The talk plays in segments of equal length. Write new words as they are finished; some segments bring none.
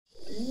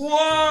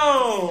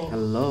Wow!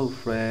 Hello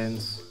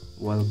friends,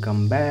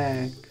 welcome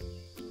back.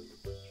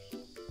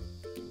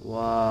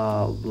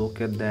 Wow,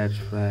 look at that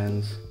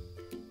friends.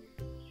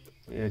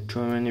 Yeah,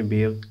 too many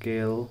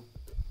vehicle.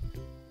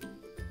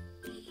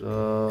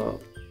 So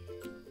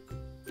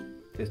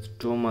it's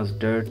too much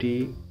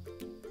dirty.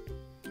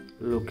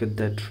 Look at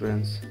that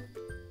friends.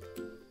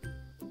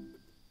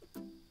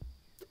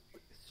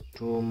 It's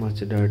too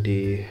much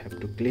dirty. Have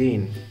to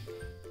clean.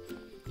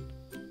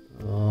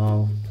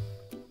 Oh,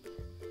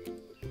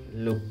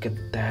 look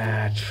at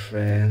that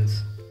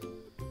friends.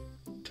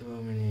 Too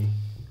many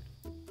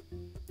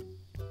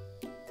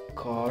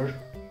car.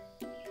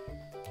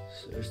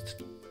 So it's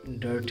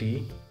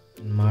dirty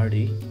and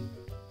muddy.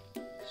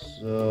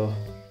 So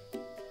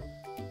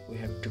we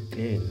have to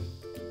clean.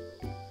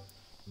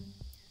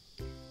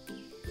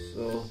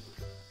 So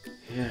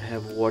here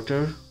have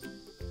water.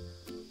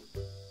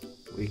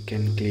 We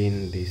can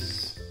clean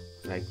this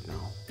right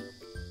now.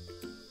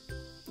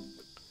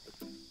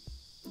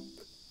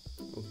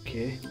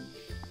 Okay,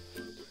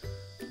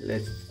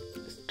 let's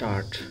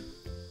start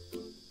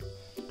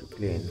to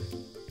clean.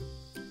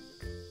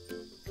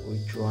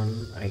 Which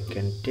one I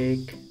can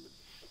take?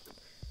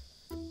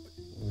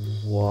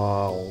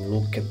 Wow,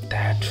 look at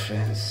that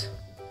friends.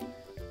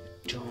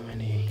 Too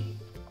many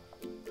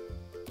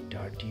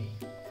dirty.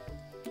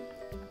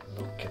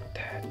 Look at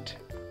that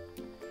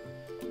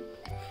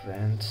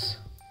friends.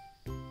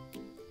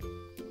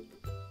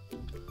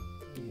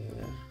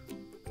 Here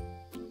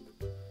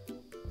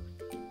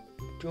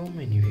too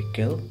many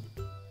vehicle.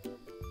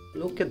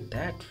 Look at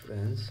that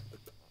friends.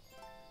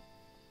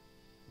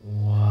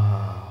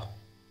 Wow.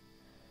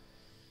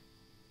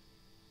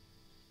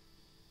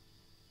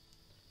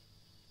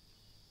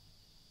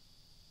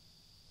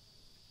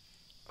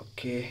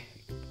 Okay,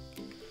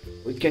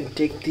 we can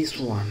take this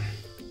one,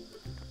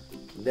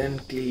 then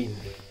clean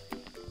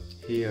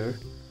here.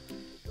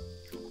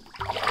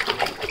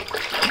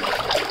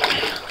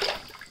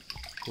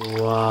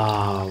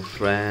 Wow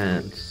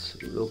friends,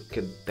 look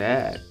at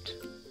that.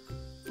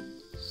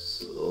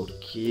 So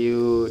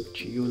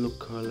cute, yellow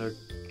colored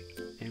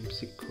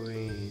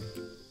McQueen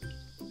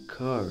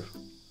car.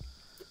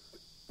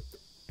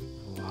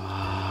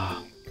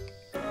 Wow.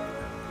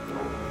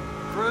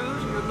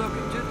 Cruz, you're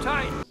looking too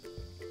tight.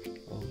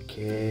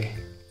 Okay,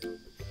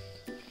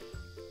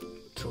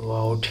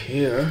 throw out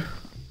here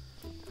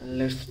and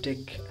let's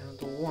take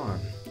another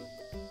one.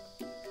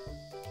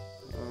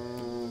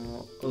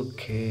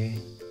 Okay,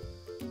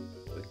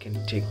 we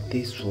can take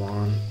this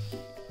one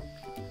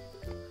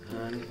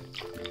and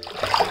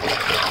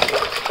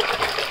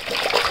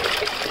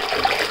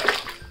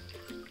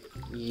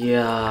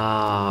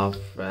yeah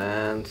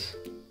friends,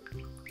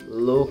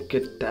 look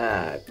at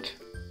that.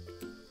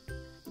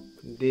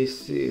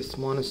 This is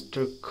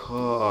monster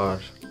car.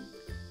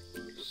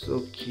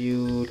 So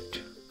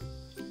cute,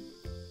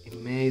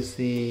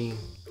 amazing,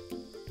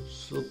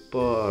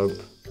 superb.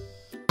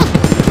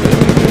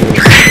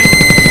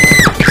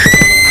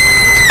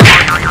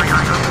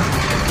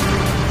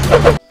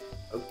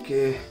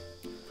 Okay,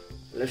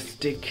 let's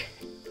take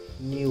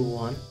new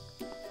one.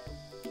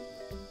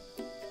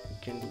 We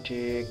can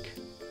take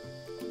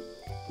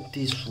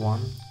this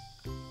one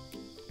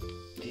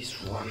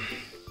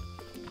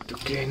to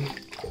clean.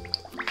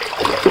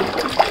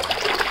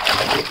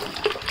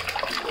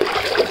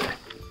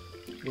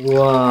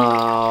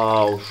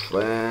 Wow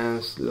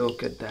friends,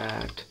 look at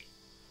that.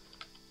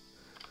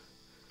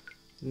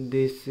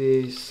 This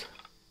is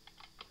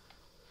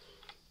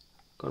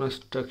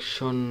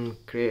construction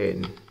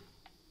crane.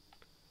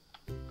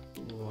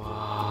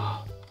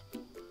 Wow,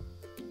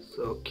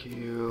 so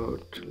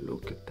cute,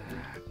 look at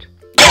that.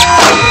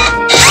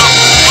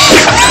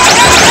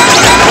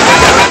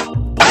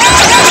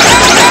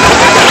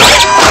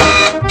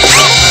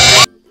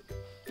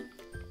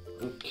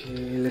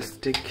 Okay, let's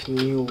take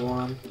new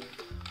one.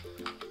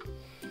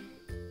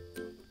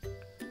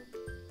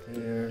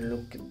 Here,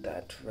 look at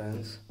that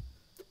friends.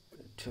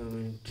 Too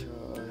many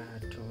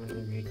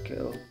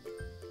vehicle.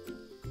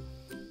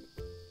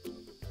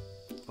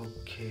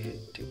 Okay,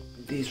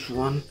 take this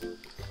one.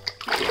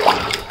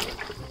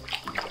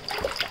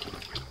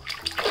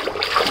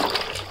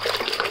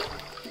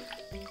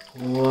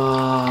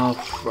 Wow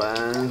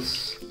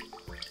friends,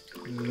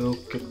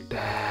 look at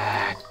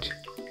that.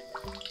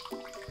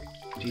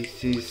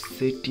 This is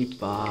city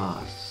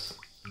bus.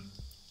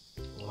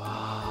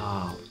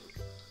 Wow,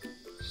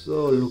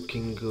 so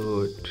looking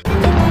good.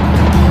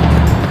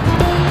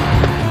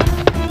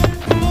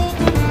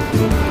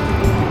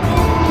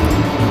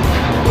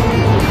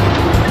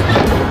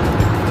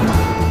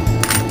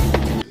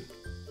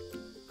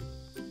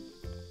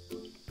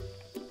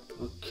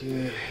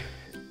 Okay,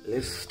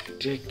 let's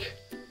take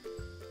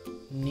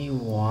new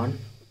one.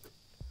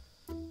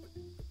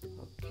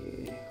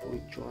 Okay,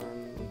 which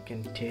one we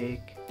can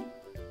take?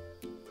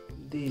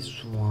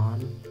 This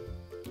one.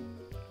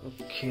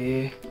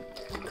 Okay.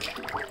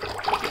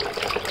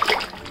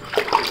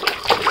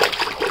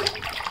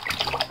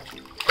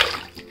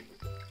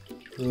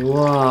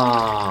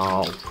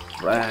 Wow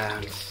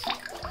friends,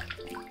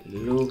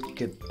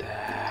 look at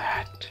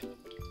that.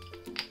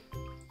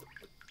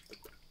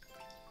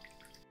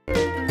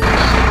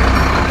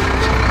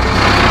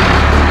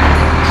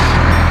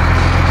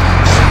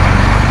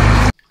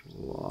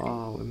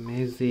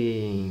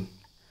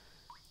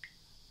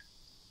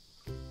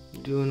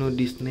 Do you know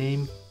this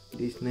name?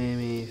 This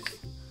name is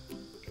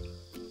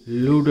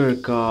Loader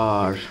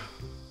car.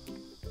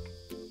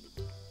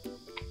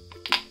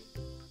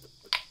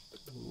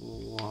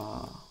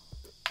 Wow,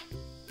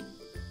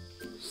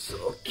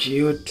 so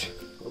cute.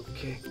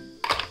 Okay,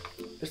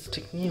 let's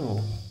take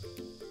new.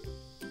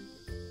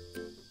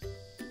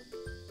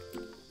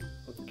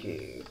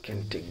 Okay, you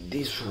can take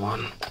this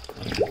one.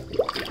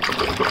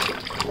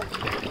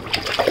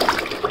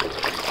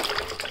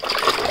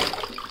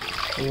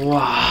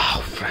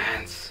 Wow,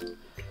 friends,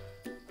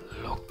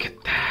 look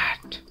at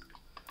that.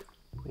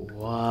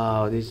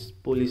 Wow, this is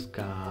police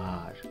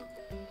car.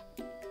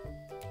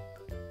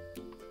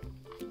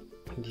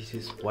 This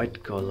is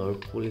white color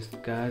police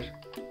car.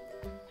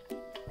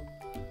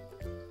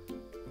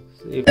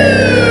 See,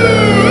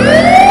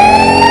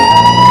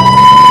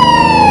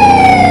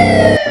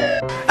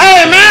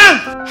 Hey, man!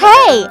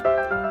 Hey!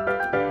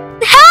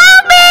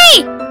 Help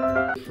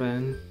me!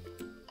 friend.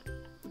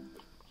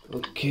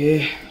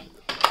 Okay,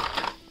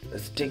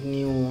 let's take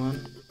new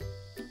one.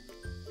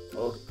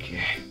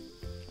 Okay,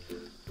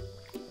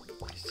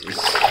 this is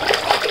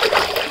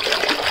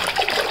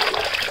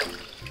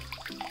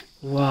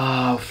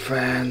wow,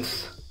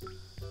 friends,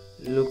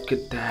 look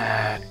at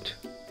that.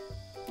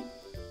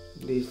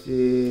 This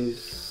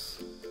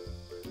is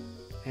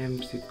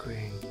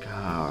McQueen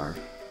car.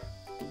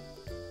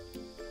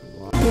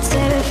 Wow. It's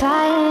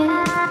terrifying.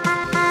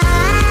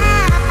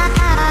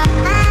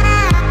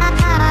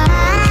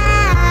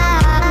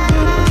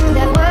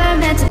 That we're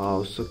meant to.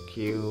 Wow, so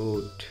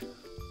cute.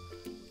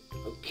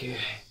 Okay,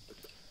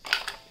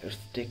 let's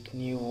take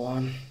new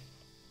one.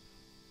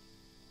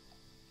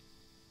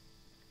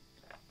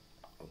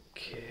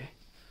 Okay.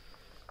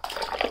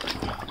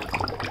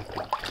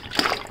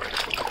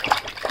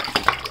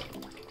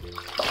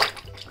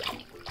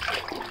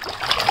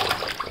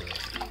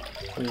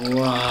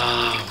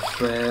 Wow,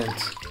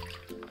 friends,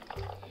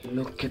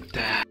 look at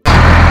that.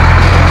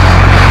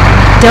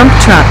 Dump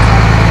truck.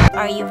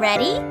 Are you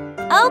ready?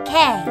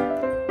 Okay.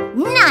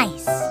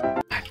 Nice.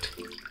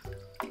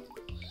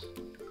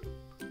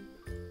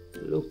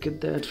 Look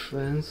at that,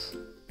 friends.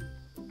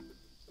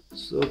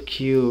 So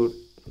cute.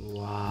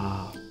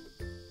 Wow.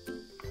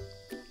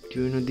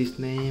 Do you know this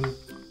name?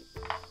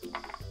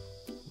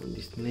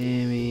 This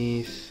name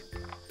is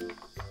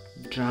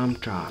drum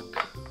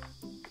truck.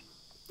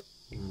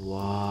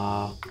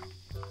 Wow.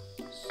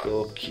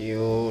 So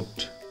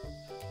cute.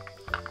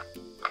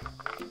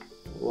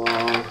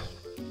 Wow.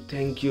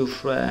 Thank you,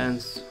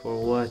 friends, for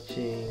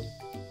watching.